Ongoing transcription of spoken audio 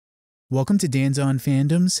Welcome to Dan's On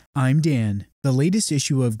Fandoms. I'm Dan. The latest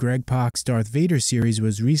issue of Greg Pak's Darth Vader series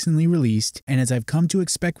was recently released, and as I've come to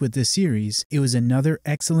expect with this series, it was another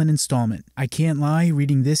excellent installment. I can't lie,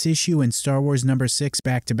 reading this issue and Star Wars number 6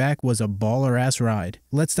 back-to-back was a baller-ass ride.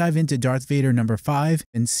 Let's dive into Darth Vader number 5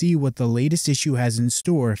 and see what the latest issue has in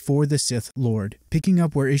store for the Sith Lord. Picking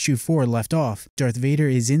up where issue 4 left off, Darth Vader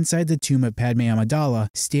is inside the tomb of Padmé Amidala,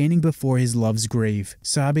 standing before his love's grave.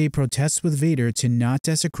 Sabé protests with Vader to not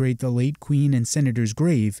desecrate the late Queen and Senator's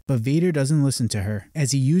grave, but Vader doesn't listen to her.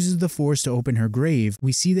 As he uses the Force to open her grave,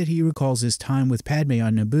 we see that he recalls his time with Padme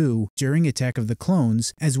on Naboo during Attack of the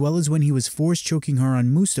Clones, as well as when he was Force choking her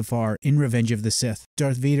on Mustafar in Revenge of the Sith.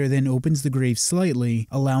 Darth Vader then opens the grave slightly,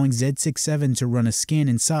 allowing Z-67 to run a scan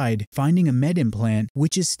inside, finding a med implant,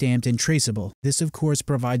 which is stamped and traceable. This of course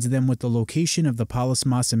provides them with the location of the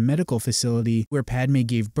Padmé medical facility where Padme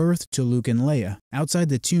gave birth to Luke and Leia. Outside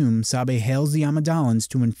the tomb, Sabé hails the Amidalans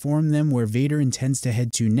to inform them where Vader intends to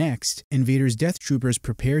head to next, and Vader's death troopers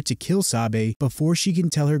prepare to kill Sabé before she can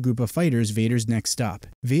tell her group of fighters Vader's next stop.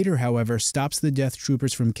 Vader, however, stops the death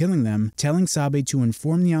troopers from killing them, telling Sabé to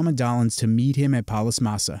inform the Amidalans to meet him at Palas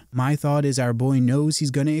Masa. My thought is our boy knows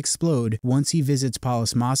he's gonna explode once he visits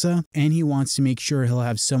Palas Masa, and he wants to make sure he'll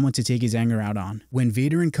have someone to take his anger out on. When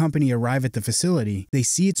Vader and company arrive at the facility, they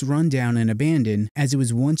see it's run down and abandoned, as it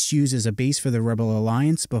was once used as a base for the Rebel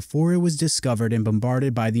Alliance before it was discovered and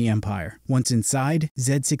bombarded by the Empire. Once inside,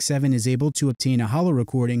 Z-67 is able to obtain a holo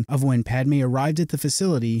recording of when Padme arrived at the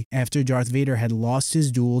facility after Darth Vader had lost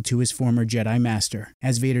his duel to his former Jedi Master.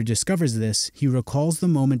 As Vader discovers this, he recalls the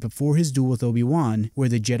moment before his duel with Obi-Wan, where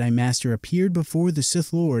the Jedi Master appeared before the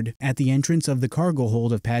Sith Lord at the entrance of the cargo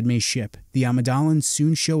hold of Padme's ship. The Amidalans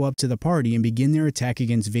soon show up to the party and begin their attack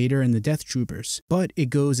against Vader and the Death Troopers, but it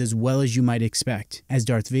goes as well as you might expect. As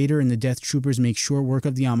Darth Vader and the Death Troopers make short work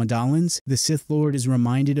of the Amidalans, the Sith Lord is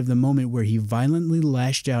reminded of the moment where he violently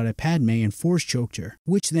lashed out at Padme and Force choked her,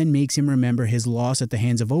 which then makes him remember his loss at the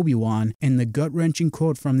hands of Obi-Wan and the gut-wrenching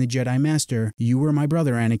quote from the Jedi Master, "You were my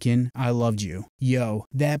brother, Anakin. I loved you." Yo,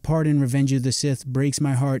 that part in Revenge of the Sith breaks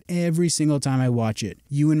my heart every single time I watch it.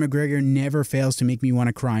 Ewan McGregor never fails to make me want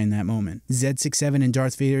to cry in that moment. Z-67 and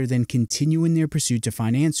Darth Vader then continue in their pursuit to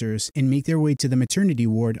find answers and make their way to the maternity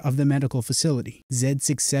ward of the medical facility.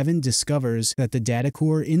 Z-67 discovers that the data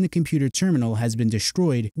core in the computer terminal has been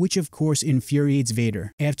destroyed, which of course infuriates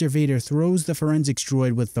Vader. After Vader throws the forensics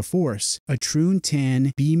droid with the Force, a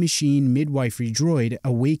Troon-10 B-Machine midwifery droid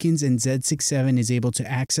awakens and Z-67 is able to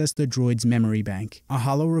access the droid's memory bank. A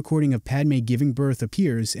holo recording of Padme giving birth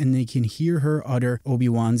appears and they can hear her utter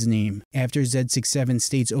Obi-Wan's name. After Z-67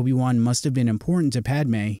 states Obi-Wan must have been important to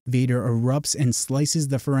Padme, Vader erupts and slices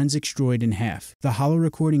the forensics droid in half. The holo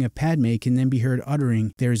recording of Padme can then be heard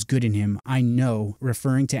uttering, "There's good in him, I know,"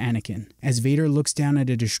 referring to Anakin. As Vader looks down at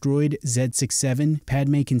a destroyed Z-67,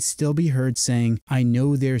 Padme can still be heard saying, "I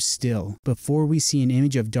know there's still," before we see an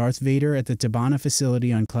image of Darth Vader at the Tabana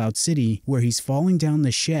facility on Cloud City, where he's falling down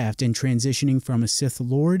the shaft and transitioning from a Sith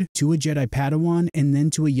Lord to a Jedi Padawan and then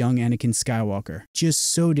to a young Anakin Skywalker. Just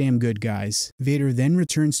so damn good, guys. Vader then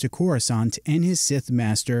returns to Coruscant and his Sith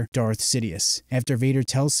Master, Darth Sidious. After Vader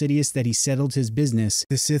tells Sidious that he settled his business,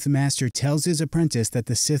 the Sith Master tells his apprentice that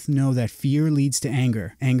the Sith know that fear leads to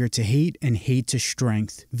anger, anger to hate, and hate to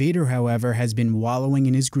strength. Vader, however, has been wallowing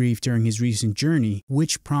in his grief during his recent journey,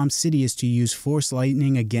 which prompts Sidious to use Force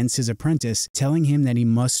lightning against his apprentice, telling him that he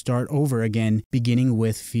must start over again, beginning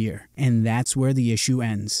with fear. And that's where the issue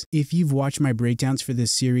ends. If you've watched my breakdowns for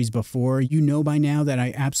this series before, you know by now that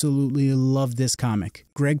I absolutely love this comic.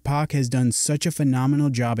 Greg Pak has done such a phenomenal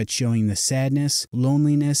job at showing the sadness,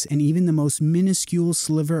 loneliness, and even the most minuscule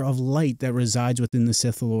sliver of light that resides within the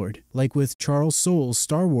Sith Lord. Like with Charles Soule's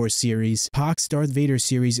Star Wars series, Pak's Darth Vader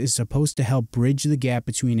series is supposed to help bridge the gap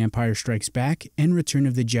between Empire Strikes Back and Return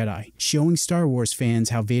of the Jedi, showing Star Wars fans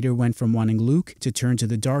how Vader went from wanting Luke to turn to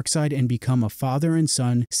the dark side and become a father and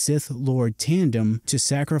son Sith Lord tandem to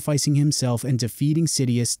sacrificing himself and defeating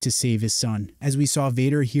Sidious to save his son. As we saw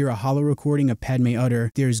Vader hear a holo recording of Padme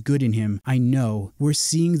utter, "There's good in him, I know," we're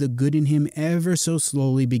seeing the good in him ever so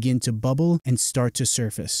slowly begin to bubble and start to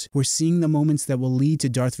surface. We're seeing the moments that will lead to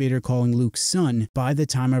Darth Vader calling Luke son by the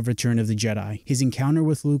time of Return of the Jedi. His encounter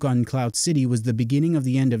with Luke on Cloud City was the beginning of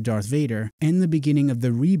the end of of Darth Vader, and the beginning of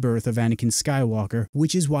the rebirth of Anakin Skywalker,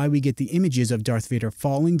 which is why we get the images of Darth Vader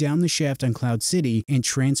falling down the shaft on Cloud City and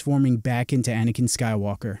transforming back into Anakin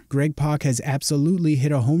Skywalker. Greg Pak has absolutely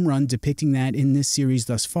hit a home run depicting that in this series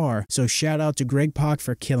thus far, so shout out to Greg Pak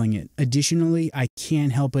for killing it. Additionally, I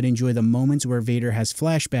can't help but enjoy the moments where Vader has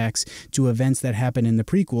flashbacks to events that happen in the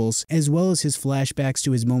prequels, as well as his flashbacks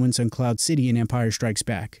to his moments on Cloud City in Empire Strikes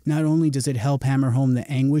Back. Not only does it help hammer home the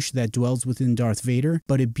anguish that dwells within Darth Vader,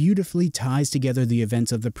 but it beautifully ties together the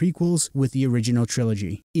events of the prequels with the original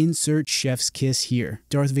trilogy. Insert chef's kiss here.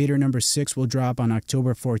 Darth Vader number 6 will drop on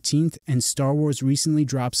October 14th, and Star Wars recently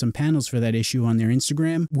dropped some panels for that issue on their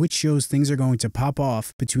Instagram, which shows things are going to pop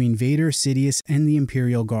off between Vader, Sidious, and the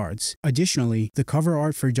Imperial Guards. Additionally, the cover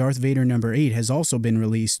art for Darth Vader number 8 has also been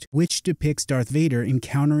released, which depicts Darth Vader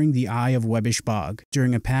encountering the Eye of Webbish Bog.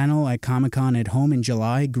 During a panel at Comic-Con at home in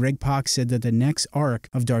July, Greg Pak said that the next arc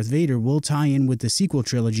of Darth Vader will tie in with the sequel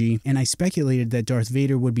trilogy, and I speculated that Darth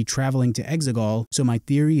Vader would be traveling to Exegol, so my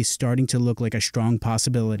theory is starting to look like a strong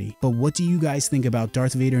possibility. But what do you guys think about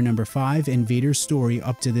Darth Vader number 5 and Vader's story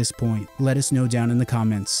up to this point? Let us know down in the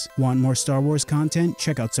comments. Want more Star Wars content?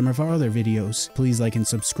 Check out some of our other videos. Please like and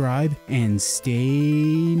subscribe, and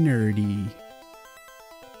stay nerdy.